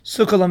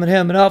Sukkah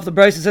and off the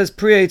Bryce, it says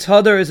Priya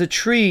Hadar is a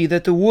tree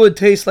that the wood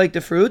tastes like the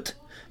fruit.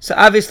 So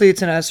obviously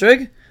it's an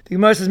esrog. The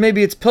Gemara says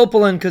maybe it's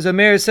pilpulin because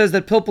Omer says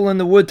that pilpulin,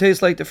 the wood,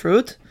 tastes like the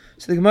fruit.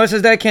 So the Gemara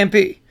says that can't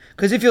be.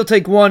 Because if you'll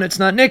take one, it's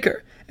not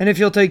nicker. And if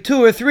you'll take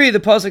two or three,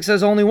 the pasuk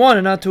says only one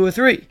and not two or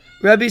three.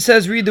 Rabbi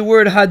says read the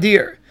word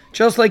hadir.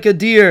 Just like a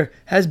deer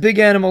has big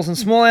animals and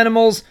small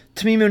animals,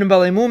 tmimim and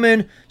balei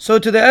mumin, so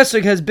to the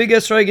esrog has big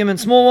esrogim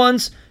and small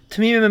ones,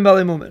 tmimim and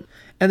balei mumin.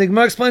 And the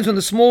Gemara explains when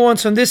the small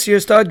ones from this year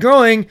start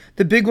growing,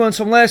 the big ones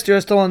from last year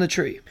are still on the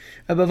tree.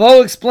 Rabbi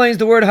Vol explains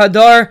the word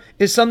hadar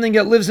is something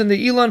that lives in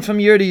the Elon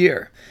from year to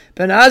year.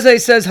 Ben Azai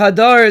says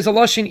hadar is a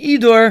lashon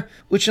idor,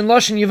 which in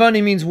lashon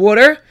Yavani means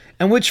water,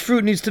 and which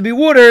fruit needs to be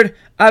watered.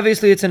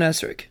 Obviously it's an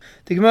esrog.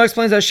 The Gemara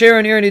explains Asher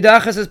and Ir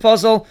Nidachas is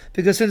puzzle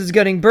because since it's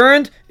getting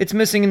burned, it's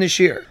missing in the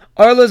shear.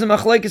 Arla is a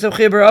machlekes of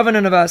Chibar Oven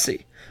and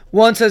Avasi.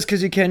 One says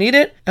because you can't eat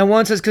it, and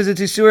one says because it's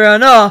Isurei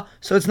Ana,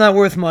 so it's not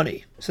worth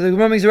money. So the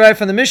Gemara makes a right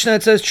from the Mishnah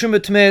that says Truma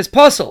Tmei is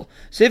puzzle.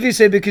 So if you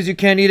say because you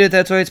can't eat it,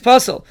 that's why it's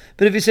puzzle.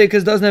 But if you say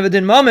because it doesn't have a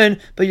din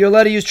mammon, but you're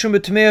allowed to use Truma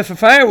Tmei for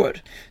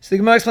firewood. So the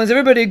Gemara explains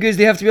everybody agrees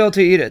they have to be able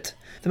to eat it.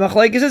 The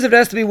machlekes is if it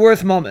has to be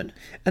worth mammon.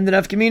 And the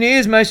nafkamina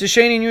is Ma'aser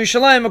Sheni in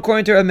Yerushalayim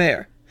according to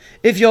Omer.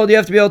 If you hold you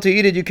have to be able to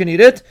eat it, you can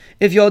eat it.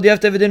 If you hold you have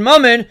to have a din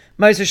mammon,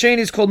 Ma'aser Sheni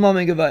is called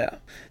mammon gevaya.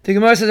 The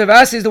Gemara says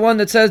Avasi is the one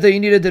that says that you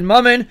need a din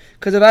mammon,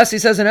 because Avasi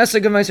says an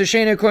esrog of Ma'aser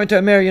Sheni according to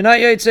Omer you're not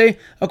yaitse,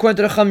 according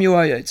to the Chum you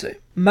are yaitse.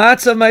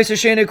 Matzah of Ma'aser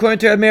Sheni according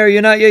to Omer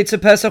you're not yaitse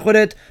Pesach with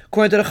it,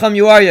 according to the Chum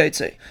you are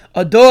yaitse.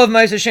 A dough of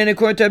Ma'aser Sheni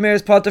according to Omer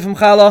is potter from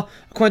challah,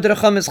 according to the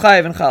Chum is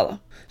chayiv and challah.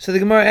 So the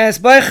Gemara asks,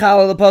 by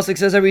challah the pasuk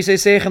says every say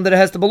seichem that it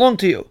has to belong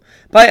to you.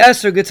 By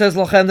esrog it says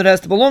lachem that it has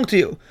to belong to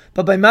you.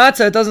 But by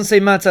matzah it doesn't say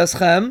matzah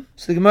eschem.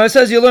 So the Gemara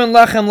says you learn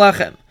lachem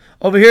lachem.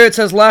 Over here it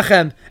says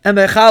lachem, and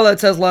by challah it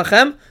says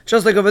lachem.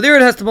 Just like over there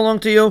it has to belong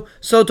to you,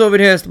 so to over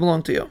here it has to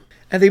belong to you.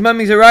 And the Gemara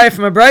makes a raya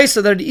from a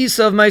brisa that the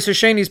Isa of Ma'aser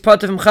Sheni is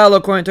potter from challah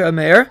according to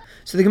Omer.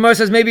 So the Gemara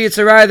says maybe it's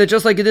a raya that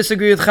just like you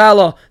disagree with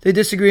challah, they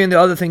disagree in the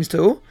other things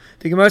too.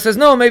 The Gemara says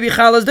no, maybe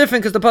challah is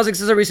different because the pasuk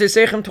says every say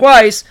seichem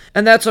twice,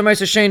 and that's why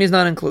Ma'aser Sheni is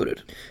not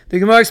included. The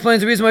Gemara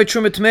explains the reason why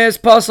Truma Tmei is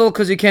possible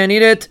because you can't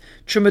eat it.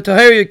 Truma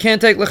Tahir you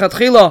can't take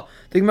lechatchila.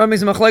 The Gemara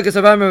makes a machlekes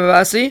of Amar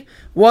Avasi.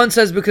 One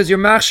says because you're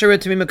machshir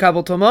it to be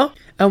mekabel tuma,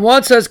 and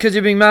one says because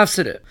you're being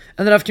mafsid it.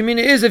 And the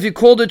nafkamina is if you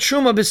called it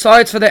truma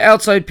besides for the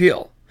outside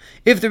peel.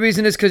 If the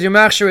reason is because you're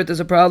machshir it,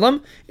 there's a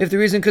problem. If the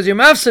reason because you're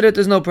mafsid it,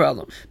 there's no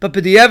problem. But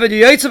b'diavad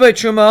you yaitze by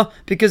truma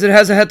because it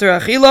has a heter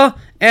achila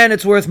and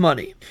it's worth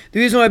money. The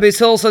reason why Beis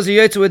Hillel says you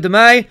yaitze with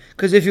demai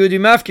because if you would be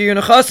mafkir your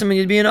nechasim and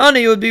you'd be an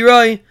ani, you would be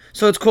rai.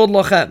 So it's called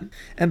lachem.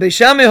 And Beis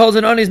Shammai holds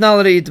an ani is not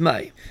allowed to eat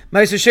demai.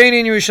 Ma'aser Sheni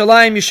in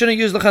Yerushalayim, you shouldn't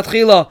use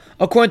lechatchila.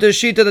 According to the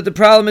shita that the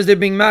problem is they're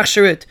being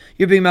machshir it,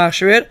 you're being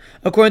machshir it.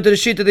 According to the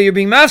shita that you're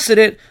being mafsid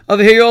it,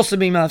 over here you're also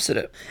being mafsid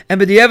it.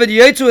 And b'diavad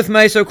you yaitze with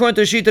ma'aser, according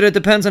to the shita that it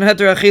depends on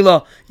heter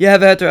achila, you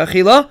have a heter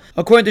achila.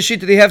 According to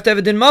shita that you have to have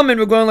a din mammon,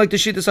 we're going like the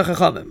shita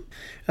sachachamim.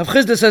 Rav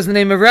Chizda says in the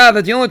name of Rav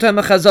that the only time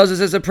a chazaz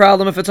is a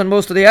problem if it's on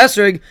most of the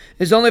esrog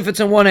is only if it's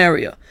in one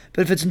area.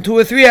 But if it's in two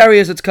or three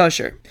areas, it's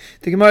kosher.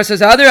 The Gemara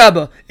says, Adar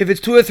Abba, if it's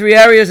two or three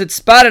areas, it's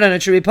spotted and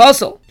it should be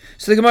puzzle.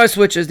 So the Gemara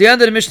switches. The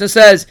end of the Mishnah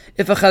says,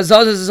 if a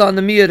chazaz is on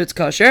the miyad, it's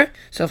kosher.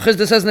 So if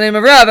Chizda says in the name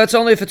of Rav, that's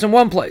only if it's in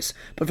one place.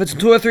 But if it's in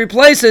two or three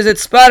places,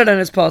 it's spotted and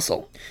it's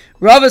puzzle.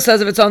 Rava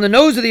says if it's on the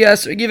nose of the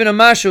esrog, even a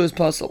mashu is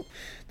puzzle.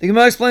 The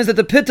Gemara explains that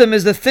the pitum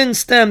is the thin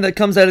stem that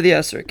comes out of the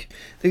esrog.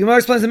 The Gemara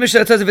explains the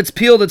Mishnah that says if it's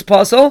peeled, it's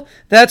puzzle.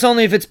 That's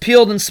only if it's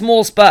peeled in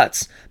small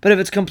spots. But if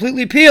it's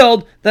completely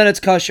peeled, then it's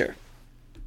kosher.